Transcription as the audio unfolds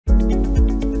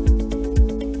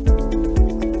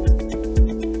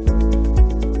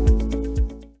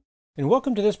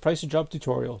welcome to this Price of Job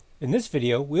tutorial. In this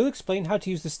video, we'll explain how to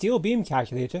use the steel beam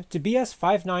calculator to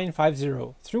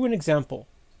BS5950 through an example.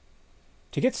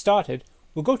 To get started,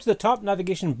 we'll go to the top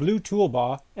navigation blue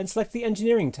toolbar and select the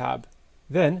Engineering tab.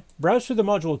 Then, browse through the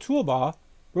module toolbar,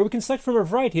 where we can select from a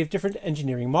variety of different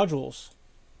engineering modules.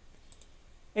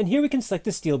 And here we can select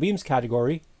the steel beams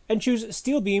category and choose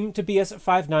steel beam to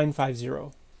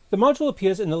BS5950. The module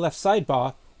appears in the left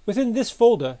sidebar within this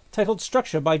folder titled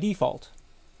Structure by default.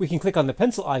 We can click on the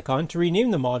pencil icon to rename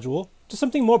the module to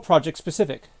something more project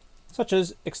specific, such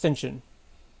as Extension.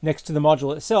 Next to the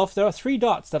module itself, there are three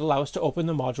dots that allow us to open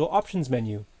the module options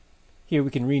menu. Here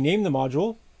we can rename the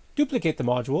module, duplicate the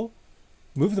module,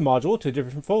 move the module to a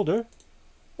different folder,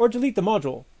 or delete the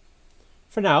module.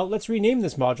 For now, let's rename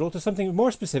this module to something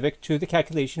more specific to the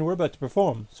calculation we're about to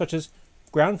perform, such as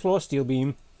ground floor steel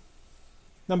beam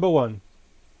number 1,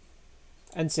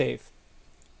 and save.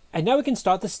 And now we can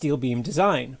start the steel beam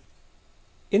design.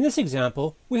 In this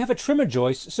example, we have a trimmer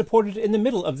joist supported in the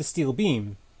middle of the steel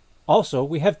beam. Also,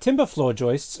 we have timber floor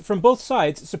joists from both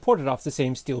sides supported off the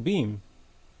same steel beam.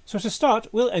 So to start,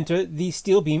 we'll enter the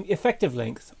steel beam effective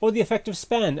length, or the effective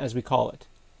span as we call it.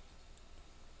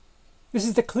 This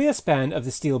is the clear span of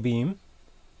the steel beam,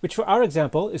 which for our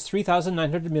example is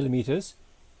 3,900 millimeters,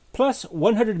 plus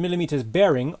 100 millimeters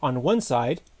bearing on one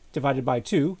side, divided by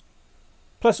 2,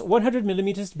 plus 100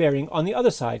 millimeters bearing on the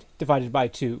other side, divided by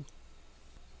 2.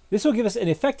 This will give us an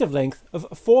effective length of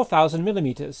 4,000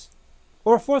 millimeters,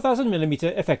 or a 4,000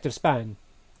 millimeter effective span.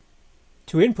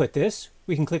 To input this,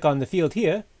 we can click on the field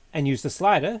here and use the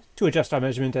slider to adjust our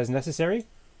measurement as necessary,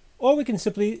 or we can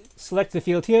simply select the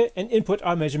field here and input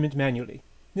our measurement manually.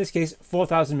 In this case,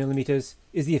 4,000 millimeters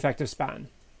is the effective span.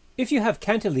 If you have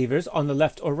cantilevers on the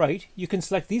left or right, you can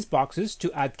select these boxes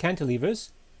to add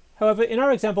cantilevers. However, in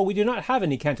our example, we do not have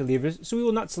any cantilevers, so we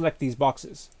will not select these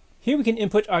boxes. Here we can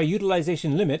input our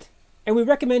utilization limit, and we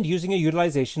recommend using a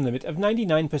utilization limit of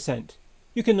 99%.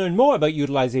 You can learn more about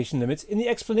utilization limits in the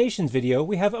explanations video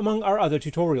we have among our other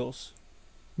tutorials.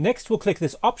 Next, we'll click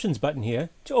this Options button here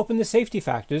to open the safety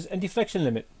factors and deflection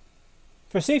limit.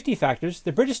 For safety factors,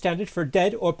 the British standard for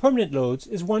dead or permanent loads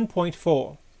is 1.4.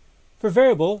 For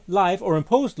variable, live, or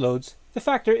imposed loads, the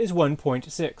factor is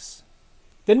 1.6.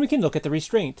 Then we can look at the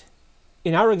restraint.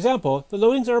 In our example, the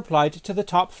loadings are applied to the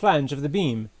top flange of the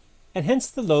beam, and hence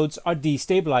the loads are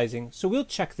destabilizing, so we'll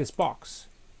check this box.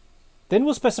 Then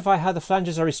we'll specify how the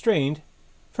flanges are restrained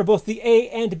for both the A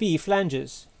and B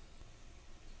flanges.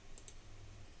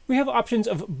 We have options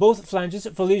of both flanges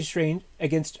fully restrained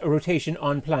against a rotation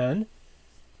on plan,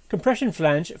 compression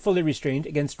flange fully restrained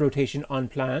against rotation on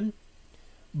plan,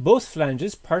 both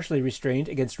flanges partially restrained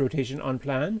against rotation on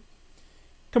plan,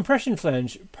 compression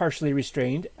flange partially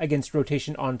restrained against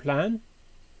rotation on plan,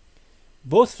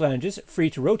 both flanges free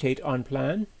to rotate on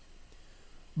plan,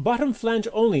 bottom flange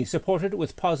only supported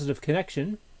with positive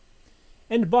connection,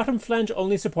 and bottom flange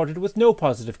only supported with no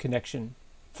positive connection.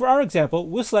 For our example,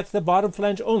 we'll select the bottom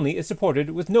flange only is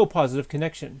supported with no positive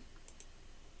connection.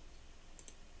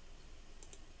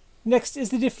 Next is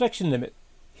the deflection limit.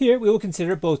 Here we will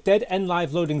consider both dead and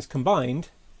live loadings combined,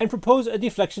 and propose a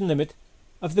deflection limit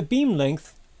of the beam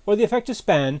length, or the effective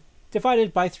span,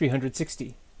 divided by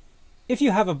 360. If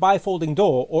you have a bifolding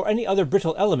door or any other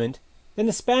brittle element, then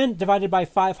the span divided by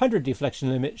 500 deflection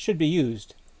limit should be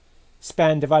used.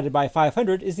 Span divided by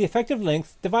 500 is the effective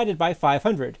length divided by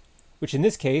 500, which in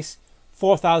this case,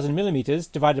 4,000 millimeters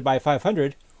divided by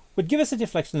 500, would give us a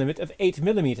deflection limit of 8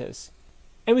 millimeters.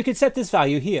 And we could set this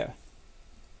value here.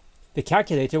 The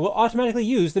calculator will automatically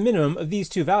use the minimum of these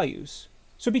two values,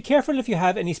 so be careful if you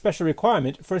have any special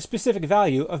requirement for a specific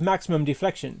value of maximum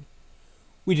deflection.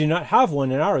 We do not have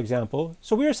one in our example,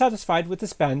 so we are satisfied with the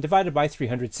span divided by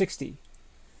 360.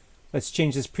 Let's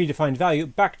change this predefined value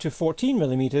back to 14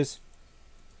 millimeters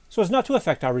so as not to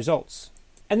affect our results.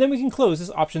 And then we can close this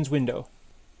options window.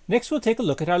 Next, we'll take a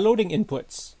look at our loading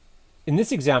inputs. In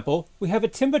this example, we have a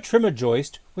timber trimmer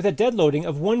joist with a dead loading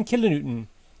of 1 kilonewton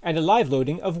and a live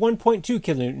loading of 1.2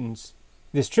 kilonewtons.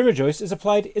 This trimmer joist is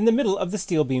applied in the middle of the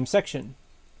steel beam section.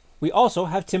 We also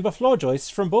have timber floor joists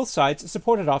from both sides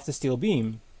supported off the steel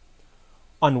beam.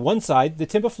 On one side, the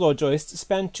timber floor joists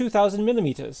span 2,000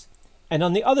 millimeters, and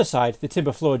on the other side, the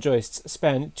timber floor joists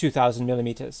span 2,000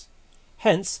 millimeters.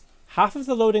 Hence, half of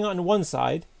the loading on one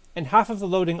side and half of the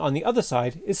loading on the other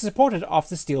side is supported off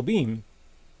the steel beam.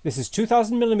 This is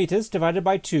 2,000 millimeters divided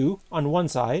by 2 on one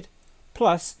side,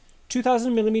 plus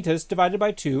 2,000 millimeters divided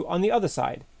by 2 on the other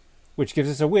side, which gives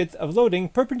us a width of loading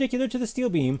perpendicular to the steel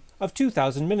beam of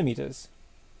 2,000 millimeters.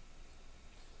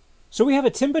 So we have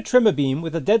a timber trimmer beam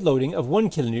with a dead loading of 1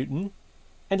 kilonewton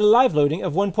and a live loading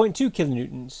of 1.2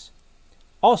 kilonewtons.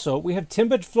 Also, we have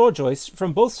timbered floor joists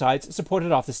from both sides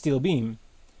supported off the steel beam.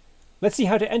 Let's see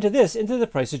how to enter this into the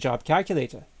price of job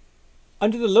calculator.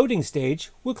 Under the loading stage,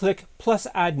 we'll click plus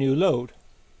add new load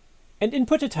and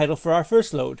input a title for our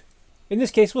first load. In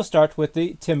this case, we'll start with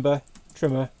the timber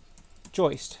trimmer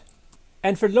joist.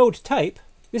 And for load type,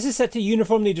 this is set to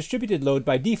uniformly distributed load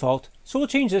by default, so we'll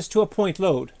change this to a point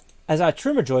load, as our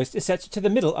trimmer joist is set to the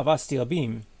middle of our steel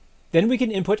beam. Then we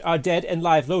can input our dead and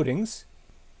live loadings,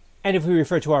 and if we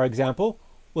refer to our example,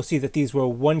 we'll see that these were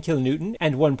 1 kilonewton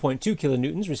and 1.2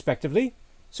 kilonewtons respectively,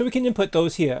 so we can input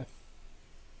those here.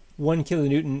 1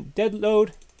 kilonewton dead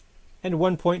load and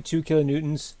 1.2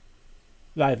 kilonewtons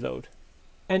live load.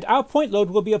 And our point load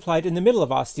will be applied in the middle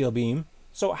of our steel beam,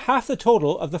 so half the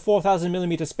total of the 4,000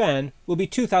 millimeter span will be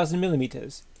 2,000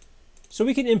 millimeters. So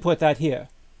we can input that here,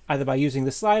 either by using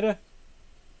the slider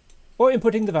or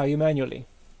inputting the value manually.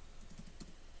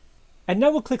 And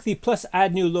now we'll click the plus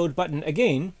add new load button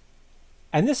again,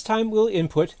 and this time we'll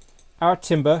input our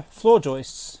timber floor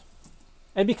joists.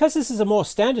 And because this is a more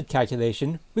standard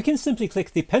calculation, we can simply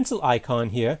click the pencil icon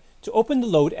here to open the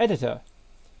load editor,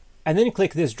 and then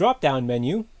click this drop-down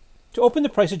menu to open the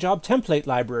price of job template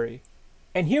library.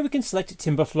 And here we can select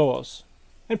timber floors.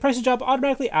 And price of job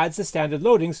automatically adds the standard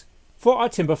loadings for our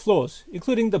timber floors,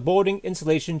 including the boarding,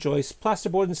 insulation, joists,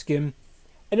 plasterboard and skim,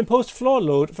 and imposed floor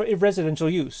load for residential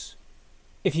use.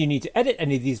 If you need to edit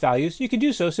any of these values, you can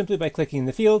do so simply by clicking in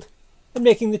the field and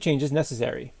making the changes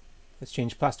necessary. Let's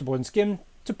change plasterboard and skim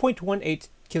to 0.18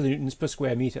 kilonewtons per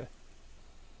square meter.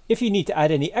 If you need to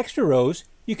add any extra rows,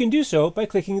 you can do so by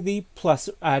clicking the plus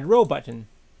add row button.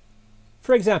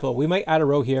 For example, we might add a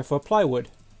row here for plywood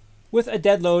with a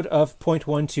dead load of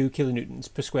 0.12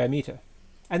 kilonewtons per square meter.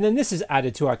 And then this is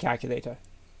added to our calculator.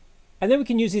 And then we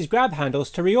can use these grab handles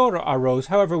to reorder our rows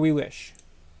however we wish.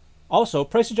 Also,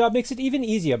 price of job makes it even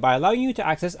easier by allowing you to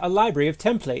access a library of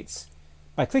templates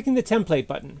by clicking the template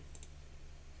button.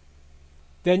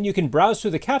 Then you can browse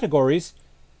through the categories,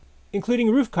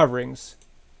 including roof coverings,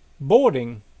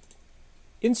 boarding,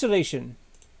 insulation,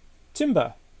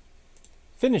 timber,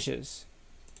 finishes,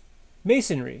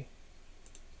 masonry,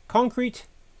 concrete,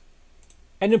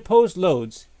 and imposed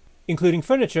loads, including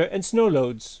furniture and snow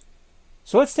loads.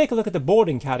 So let's take a look at the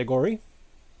boarding category,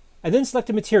 and then select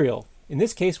a material. In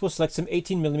this case, we'll select some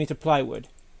 18mm plywood.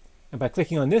 And by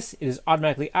clicking on this, it is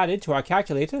automatically added to our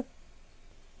calculator.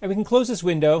 And we can close this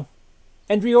window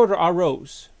and reorder our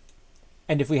rows.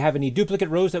 And if we have any duplicate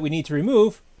rows that we need to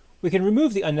remove, we can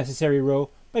remove the unnecessary row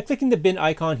by clicking the bin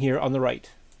icon here on the right.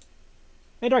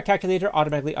 And our calculator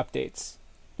automatically updates.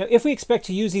 Now, if we expect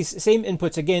to use these same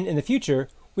inputs again in the future,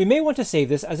 we may want to save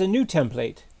this as a new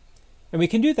template. And we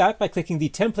can do that by clicking the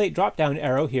template drop-down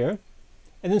arrow here,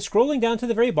 and then scrolling down to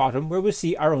the very bottom where we'll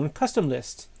see our own custom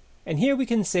list. And here we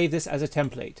can save this as a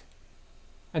template.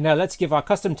 And now let's give our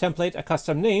custom template a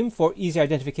custom name for easy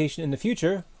identification in the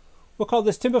future. We'll call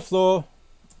this Timber Floor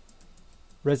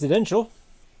Residential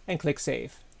and click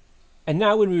Save. And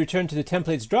now when we return to the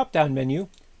templates drop-down menu,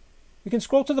 we can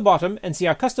scroll to the bottom and see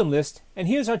our custom list, and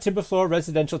here's our Timber Floor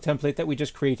Residential template that we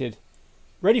just created,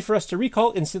 ready for us to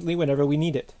recall instantly whenever we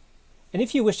need it. And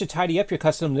if you wish to tidy up your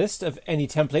custom list of any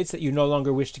templates that you no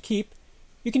longer wish to keep,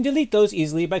 you can delete those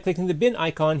easily by clicking the bin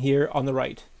icon here on the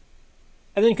right,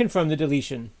 and then confirm the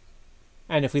deletion.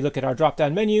 And if we look at our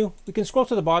drop-down menu, we can scroll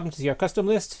to the bottom to see our custom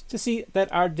list to see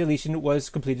that our deletion was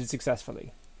completed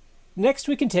successfully. Next,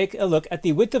 we can take a look at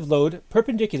the width of load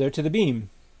perpendicular to the beam,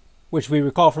 which we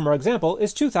recall from our example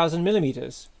is 2,000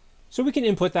 millimeters. So we can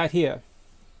input that here,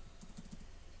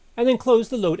 and then close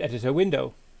the load editor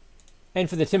window. And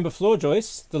for the timber floor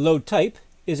joists, the load type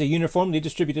is a uniformly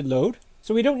distributed load,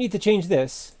 so we don't need to change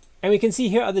this. And we can see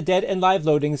here are the dead and live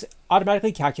loadings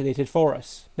automatically calculated for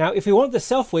us. Now, if we want the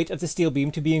self-weight of the steel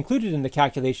beam to be included in the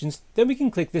calculations, then we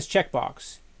can click this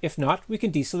checkbox. If not, we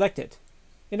can deselect it.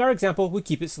 In our example, we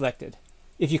keep it selected.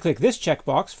 If you click this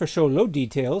checkbox for Show Load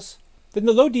Details, then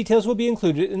the load details will be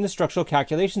included in the Structural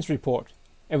Calculations report.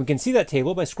 And we can see that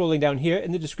table by scrolling down here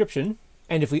in the description.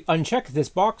 And if we uncheck this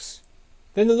box,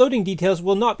 then the loading details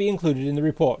will not be included in the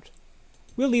report.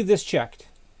 We'll leave this checked.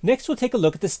 Next, we'll take a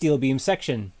look at the steel beam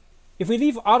section. If we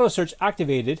leave Auto Search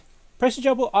activated, Price of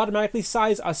Job will automatically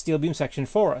size our steel beam section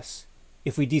for us.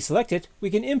 If we deselect it, we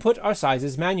can input our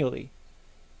sizes manually.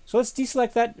 So let's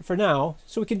deselect that for now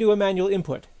so we can do a manual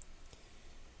input.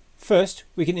 First,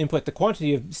 we can input the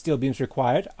quantity of steel beams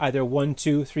required, either 1,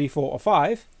 2, 3, 4, or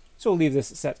 5. So we'll leave this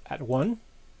set at 1.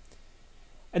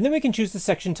 And then we can choose the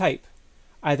section type,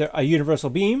 either a universal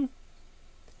beam,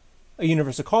 a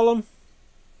universal column,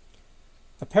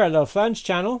 a parallel flange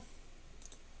channel,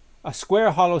 a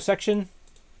square hollow section,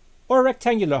 or a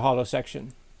rectangular hollow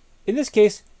section. In this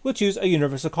case, we'll choose a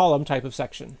universal column type of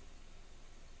section.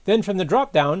 Then from the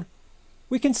drop-down,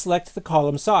 we can select the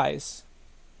column size.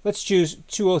 Let's choose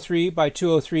 203 by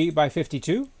 203 by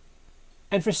 52.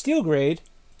 And for steel grade,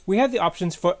 we have the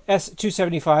options for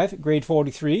S275 grade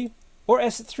 43 or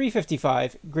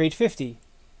S355 grade 50.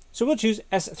 So we'll choose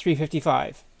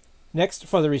S355. Next,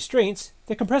 for the restraints,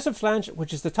 the compressive flange,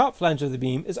 which is the top flange of the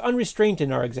beam, is unrestrained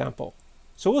in our example.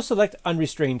 So we'll select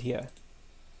unrestrained here.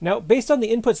 Now, based on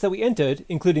the inputs that we entered,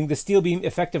 including the steel beam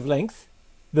effective length,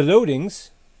 the loadings,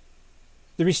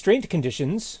 the restraint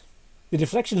conditions, the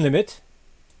deflection limit,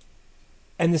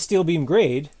 and the steel beam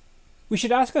grade, we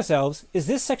should ask ourselves, is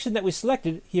this section that we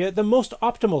selected here the most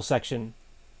optimal section?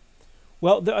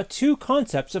 Well, there are two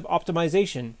concepts of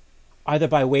optimization, either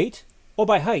by weight or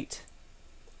by height.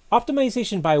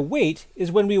 Optimization by weight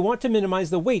is when we want to minimize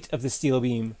the weight of the steel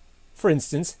beam. For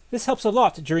instance, this helps a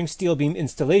lot during steel beam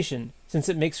installation, since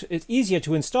it makes it easier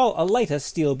to install a lighter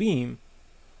steel beam.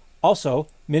 Also,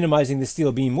 minimizing the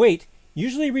steel beam weight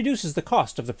usually reduces the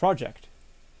cost of the project.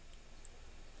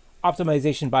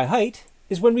 Optimization by height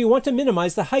is when we want to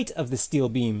minimize the height of the steel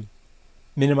beam.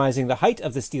 Minimizing the height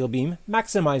of the steel beam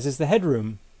maximizes the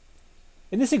headroom.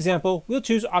 In this example, we'll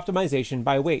choose optimization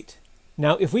by weight.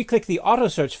 Now, if we click the auto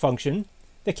search function,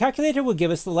 the calculator will give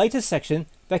us the lightest section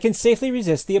that can safely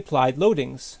resist the applied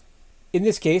loadings. In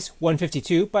this case,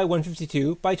 152 by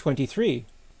 152 by 23.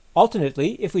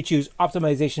 Alternately, if we choose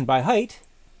optimization by height,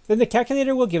 then the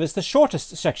calculator will give us the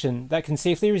shortest section that can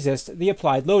safely resist the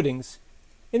applied loadings.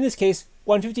 In this case,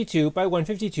 152 by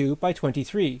 152 by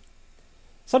 23.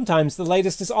 Sometimes the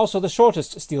lightest is also the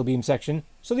shortest steel beam section,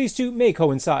 so these two may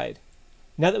coincide.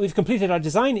 Now that we've completed our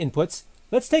design inputs,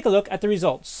 let's take a look at the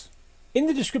results. In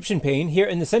the description pane here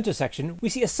in the center section, we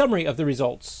see a summary of the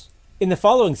results. In the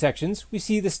following sections, we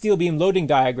see the steel beam loading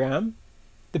diagram,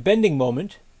 the bending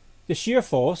moment, the shear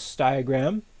force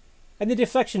diagram, and the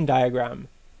deflection diagram,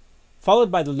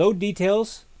 followed by the load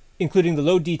details, including the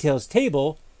load details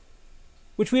table,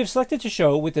 which we have selected to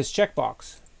show with this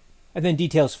checkbox, and then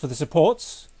details for the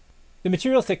supports, the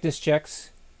material thickness checks,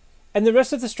 and the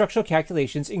rest of the structural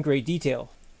calculations in great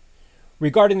detail.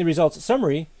 Regarding the results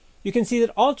summary, you can see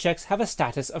that all checks have a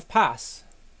status of pass.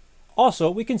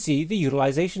 Also, we can see the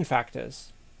utilization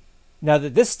factors. Now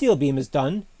that this steel beam is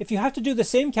done, if you have to do the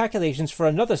same calculations for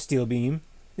another steel beam,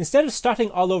 instead of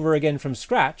starting all over again from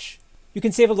scratch, you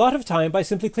can save a lot of time by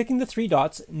simply clicking the three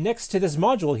dots next to this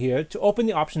module here to open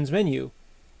the options menu,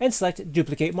 and select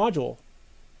Duplicate Module.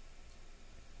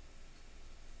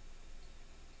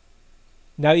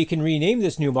 Now you can rename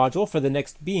this new module for the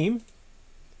next beam.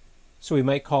 So we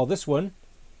might call this one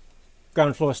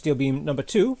ground floor steel beam number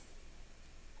 2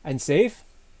 and save.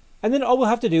 And then all we'll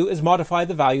have to do is modify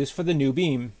the values for the new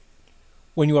beam.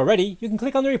 When you are ready, you can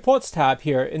click on the Reports tab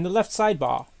here in the left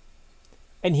sidebar.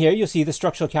 And here you'll see the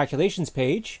structural calculations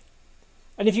page.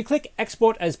 And if you click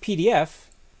Export as PDF,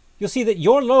 you'll see that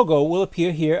your logo will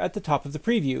appear here at the top of the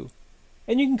preview.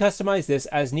 And you can customize this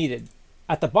as needed.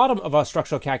 At the bottom of our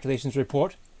structural calculations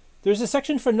report, there's a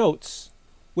section for notes,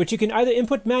 which you can either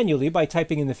input manually by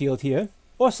typing in the field here,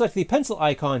 or select the pencil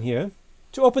icon here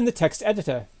to open the text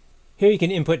editor. Here you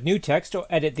can input new text or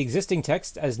edit the existing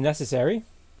text as necessary,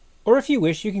 or if you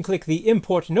wish, you can click the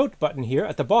Import Note button here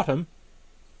at the bottom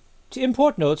to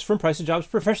import notes from PricerJob's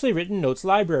professionally written notes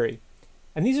library,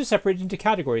 and these are separated into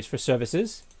categories for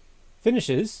services,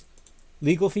 finishes,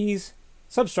 legal fees,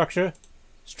 substructure,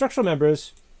 structural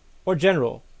members, or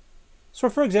general. So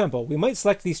for example, we might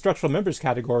select the structural members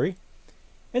category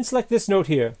and select this note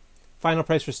here. Final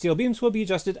price for steel beams will be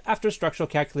adjusted after structural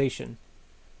calculation.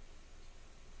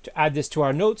 To add this to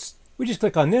our notes, we just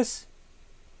click on this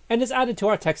and it's added to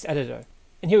our text editor.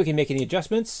 And here we can make any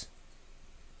adjustments.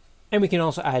 And we can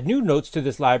also add new notes to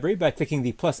this library by clicking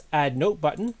the plus add note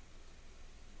button.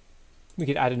 We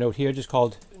could add a note here just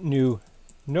called new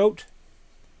note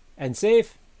and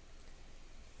save.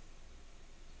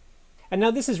 And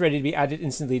now this is ready to be added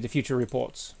instantly to future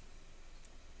reports.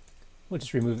 We'll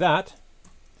just remove that.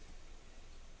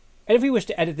 And if we wish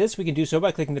to edit this, we can do so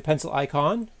by clicking the pencil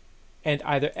icon and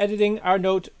either editing our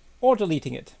note or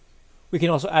deleting it. We can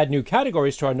also add new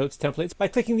categories to our notes templates by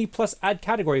clicking the plus add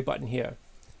category button here.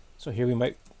 So here we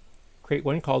might create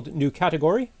one called new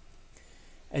category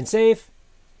and save.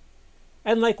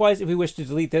 And likewise, if we wish to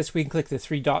delete this, we can click the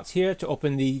three dots here to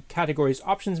open the categories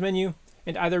options menu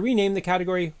and either rename the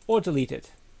category or delete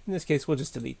it. In this case, we'll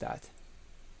just delete that.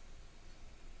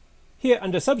 Here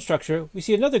under substructure, we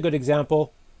see another good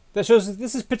example that shows that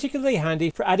this is particularly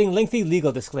handy for adding lengthy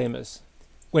legal disclaimers.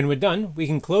 When we're done, we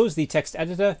can close the text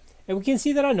editor and we can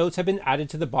see that our notes have been added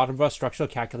to the bottom of our structural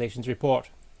calculations report.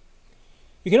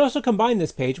 You can also combine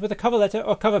this page with a cover letter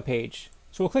or cover page.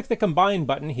 So we'll click the Combine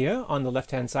button here on the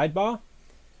left-hand sidebar.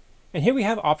 And here we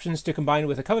have options to combine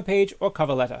with a cover page or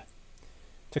cover letter.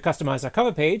 To customize our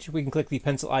cover page, we can click the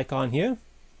pencil icon here.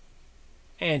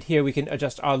 And here we can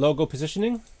adjust our logo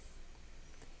positioning.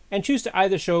 And choose to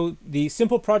either show the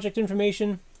simple project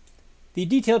information, the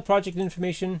detailed project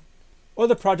information, or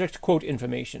the project quote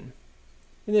information.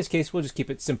 In this case, we'll just keep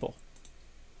it simple.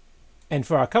 And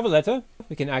for our cover letter,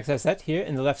 we can access that here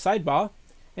in the left sidebar.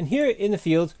 And here in the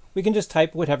field, we can just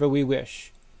type whatever we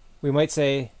wish. We might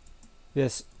say,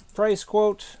 this price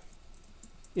quote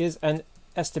is an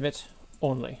estimate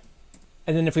only.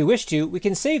 And then if we wish to, we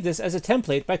can save this as a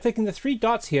template by clicking the three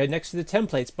dots here next to the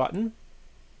Templates button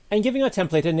and giving our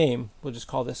template a name. We'll just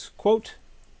call this quote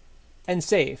and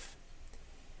save.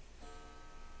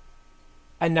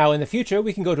 And now in the future,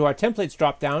 we can go to our Templates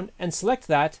dropdown and select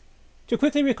that to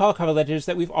quickly recall cover letters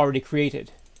that we've already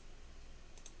created.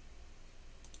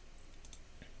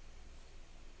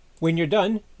 When you're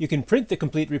done, you can print the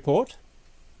complete report,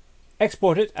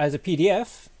 export it as a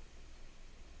PDF,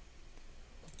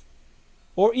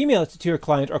 or email it to your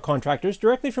client or contractors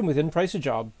directly from within Price a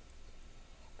Job.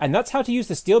 And that's how to use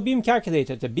the steel beam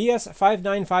calculator to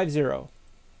BS5950.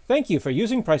 Thank you for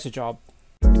using Price a Job.